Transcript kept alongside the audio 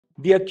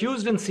The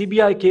accused in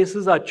CBI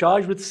cases are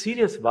charged with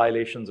serious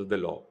violations of the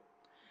law.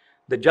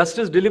 The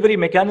justice delivery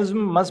mechanism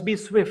must be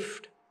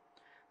swift.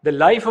 The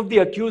life of the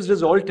accused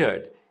is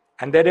altered,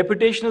 and their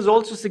reputation is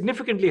also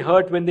significantly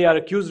hurt when they are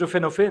accused of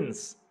an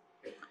offense.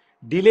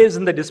 Delays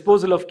in the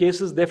disposal of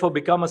cases therefore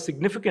become a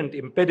significant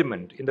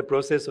impediment in the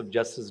process of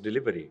justice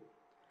delivery.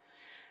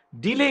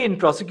 Delay in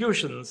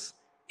prosecutions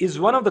is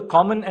one of the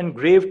common and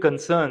grave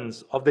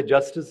concerns of the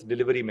justice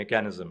delivery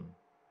mechanism.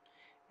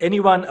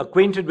 Anyone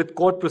acquainted with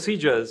court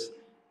procedures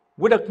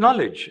would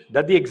acknowledge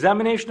that the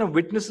examination of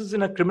witnesses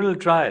in a criminal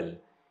trial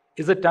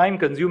is a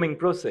time-consuming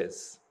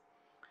process.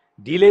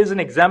 Delays in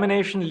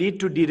examination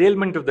lead to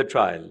derailment of the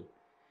trial.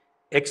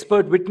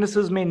 Expert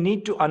witnesses may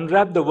need to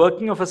unwrap the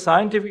working of a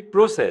scientific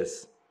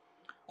process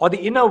or the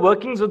inner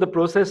workings of the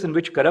process in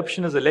which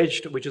corruption is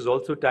alleged, which is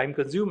also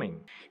time-consuming.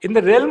 In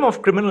the realm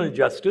of criminal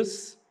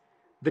justice,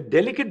 the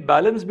delicate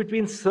balance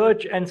between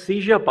search and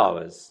seizure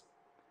powers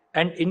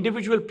and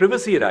individual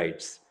privacy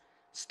rights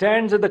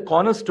stands at the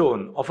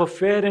cornerstone of a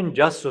fair and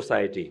just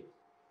society.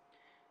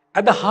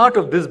 At the heart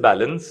of this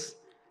balance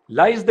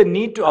lies the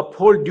need to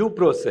uphold due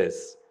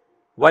process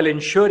while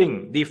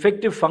ensuring the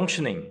effective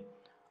functioning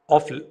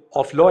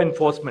of law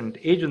enforcement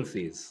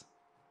agencies.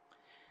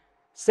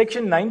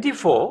 Section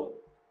 94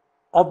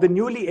 of the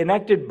newly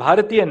enacted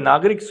Bharatiya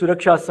Nagarik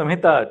Suraksha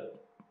Samhita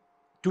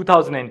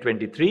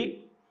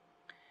 2023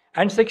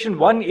 and Section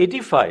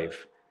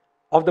 185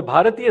 of the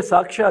Bharatiya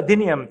Saksha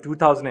Adhiniyam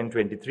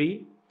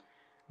 2023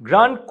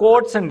 grant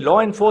courts and law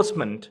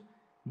enforcement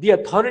the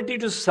authority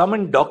to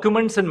summon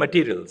documents and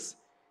materials,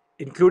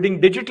 including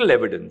digital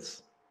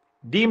evidence,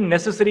 deemed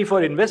necessary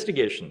for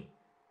investigation.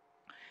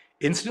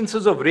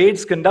 Instances of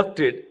raids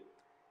conducted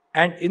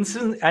and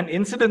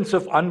incidents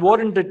of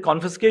unwarranted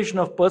confiscation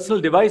of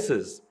personal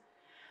devices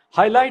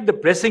highlight the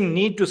pressing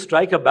need to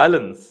strike a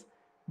balance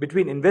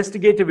between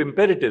investigative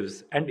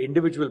imperatives and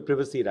individual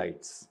privacy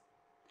rights.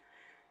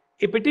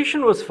 A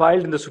petition was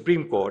filed in the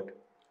Supreme Court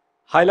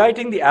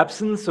highlighting the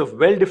absence of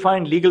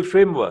well-defined legal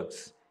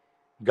frameworks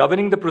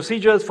governing the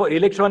procedures for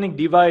electronic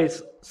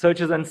device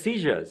searches and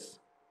seizures.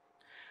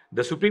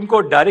 The Supreme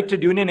Court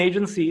directed union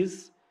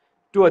agencies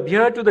to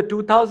adhere to the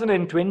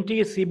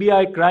 2020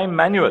 CBI Crime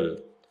Manual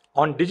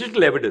on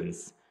digital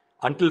evidence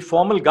until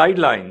formal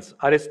guidelines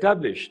are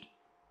established.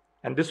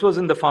 And this was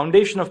in the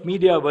Foundation of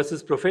Media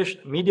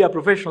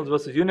Professionals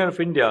versus Union of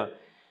India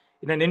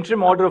in an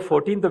interim order of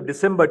 14th of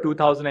December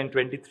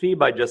 2023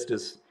 by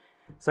Justice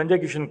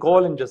Sanjay Kishan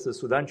Kaul and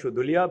Justice Sudhanshu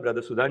Dhulia.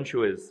 Brother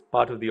Sudhanshu is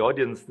part of the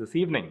audience this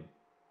evening.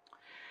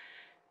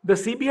 The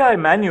CBI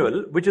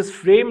manual, which is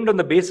framed on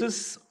the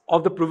basis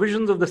of the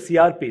provisions of the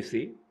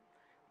CRPC,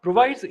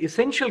 provides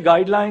essential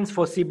guidelines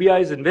for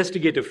CBI's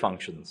investigative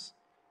functions,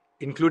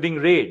 including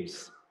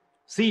raids,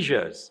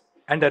 seizures,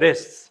 and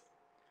arrests.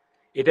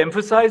 It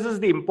emphasizes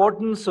the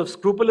importance of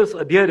scrupulous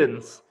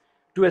adherence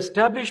to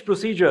established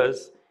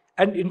procedures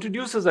and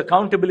introduces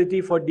accountability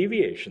for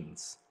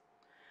deviations.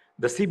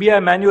 The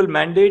CBI manual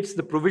mandates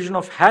the provision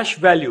of hash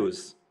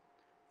values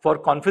for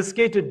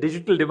confiscated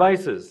digital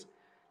devices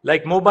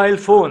like mobile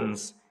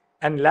phones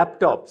and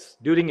laptops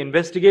during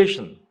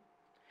investigation.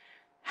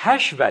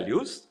 Hash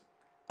values,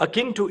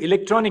 akin to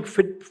electronic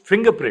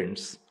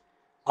fingerprints,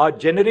 are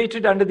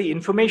generated under the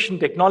Information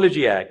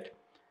Technology Act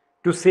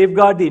to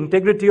safeguard the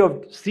integrity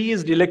of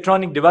seized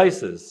electronic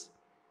devices.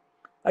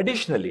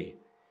 Additionally,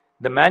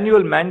 the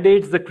manual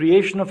mandates the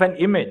creation of an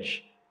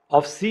image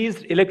of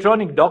seized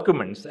electronic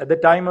documents at the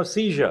time of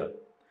seizure,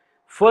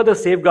 further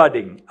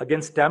safeguarding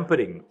against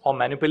tampering or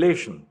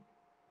manipulation.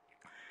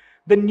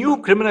 The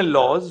new criminal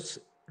laws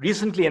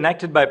recently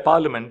enacted by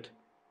Parliament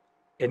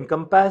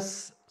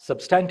encompass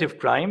substantive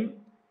crime,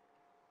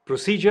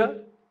 procedure,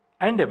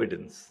 and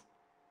evidence.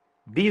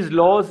 These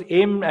laws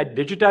aim at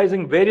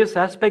digitizing various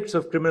aspects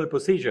of criminal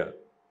procedure.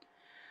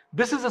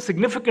 This is a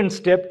significant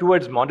step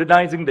towards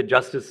modernizing the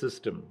justice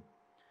system.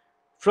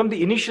 From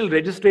the initial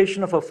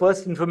registration of a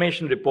first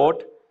information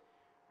report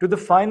to the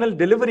final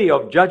delivery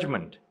of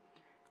judgment,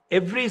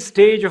 every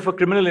stage of a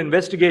criminal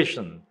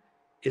investigation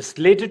is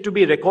slated to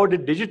be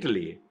recorded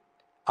digitally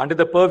under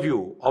the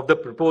purview of the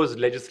proposed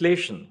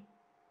legislation.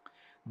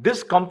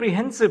 This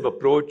comprehensive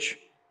approach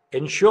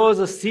ensures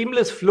a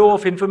seamless flow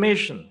of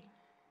information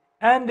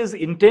and is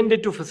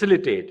intended to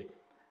facilitate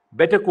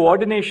better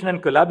coordination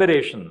and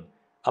collaboration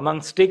among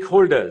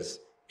stakeholders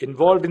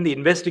involved in the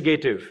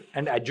investigative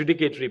and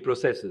adjudicatory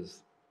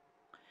processes.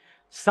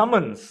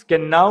 Summons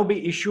can now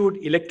be issued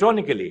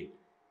electronically.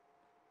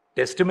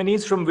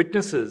 Testimonies from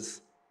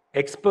witnesses,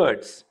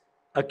 experts,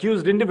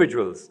 accused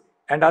individuals,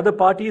 and other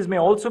parties may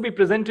also be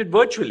presented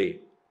virtually.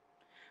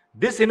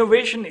 This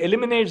innovation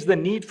eliminates the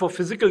need for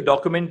physical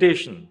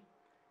documentation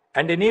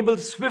and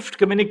enables swift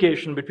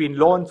communication between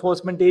law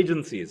enforcement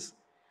agencies,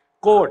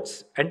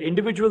 courts, and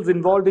individuals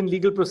involved in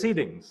legal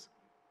proceedings.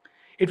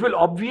 It will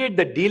obviate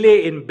the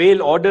delay in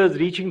bail orders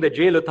reaching the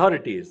jail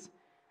authorities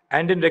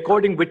and in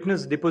recording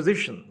witness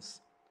depositions.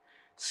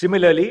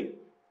 Similarly,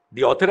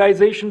 the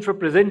authorization for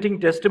presenting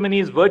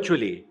testimonies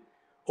virtually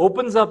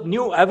opens up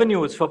new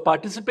avenues for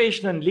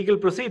participation in legal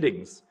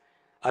proceedings,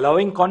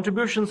 allowing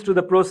contributions to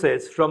the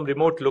process from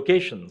remote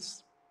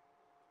locations.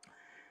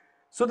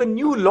 So the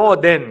new law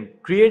then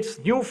creates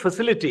new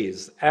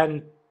facilities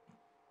and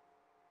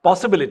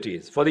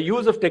possibilities for the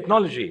use of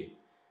technology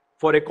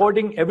for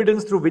recording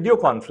evidence through video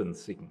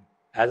conferencing,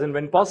 as and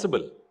when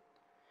possible.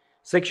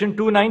 Section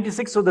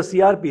 296 of the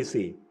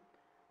CRPC,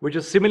 which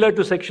is similar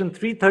to Section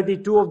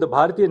 332 of the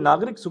Bharatiya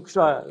Nagarik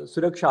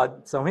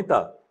Suraksha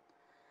Samhita,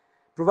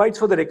 provides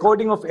for the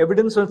recording of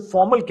evidence on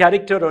formal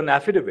character on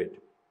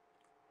affidavit.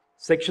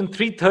 Section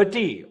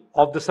 330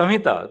 of the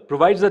Samhita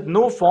provides that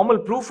no formal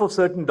proof of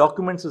certain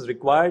documents is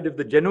required if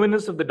the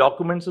genuineness of the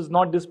documents is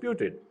not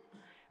disputed,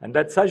 and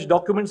that such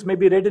documents may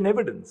be read in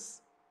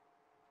evidence.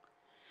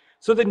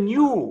 So the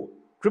new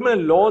criminal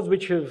laws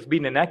which have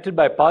been enacted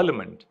by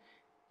Parliament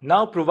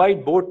now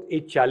provide both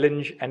a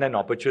challenge and an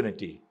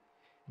opportunity.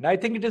 And I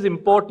think it is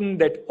important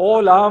that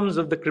all arms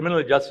of the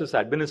criminal justice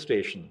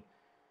administration,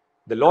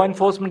 the law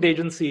enforcement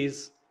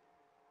agencies,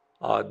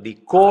 the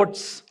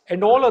courts,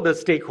 and all other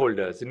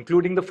stakeholders,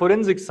 including the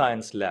forensic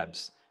science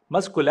labs,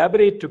 must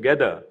collaborate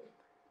together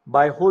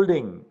by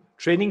holding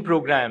training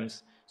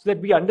programs so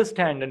that we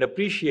understand and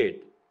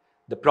appreciate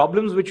the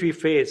problems which we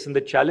face and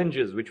the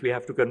challenges which we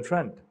have to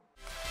confront.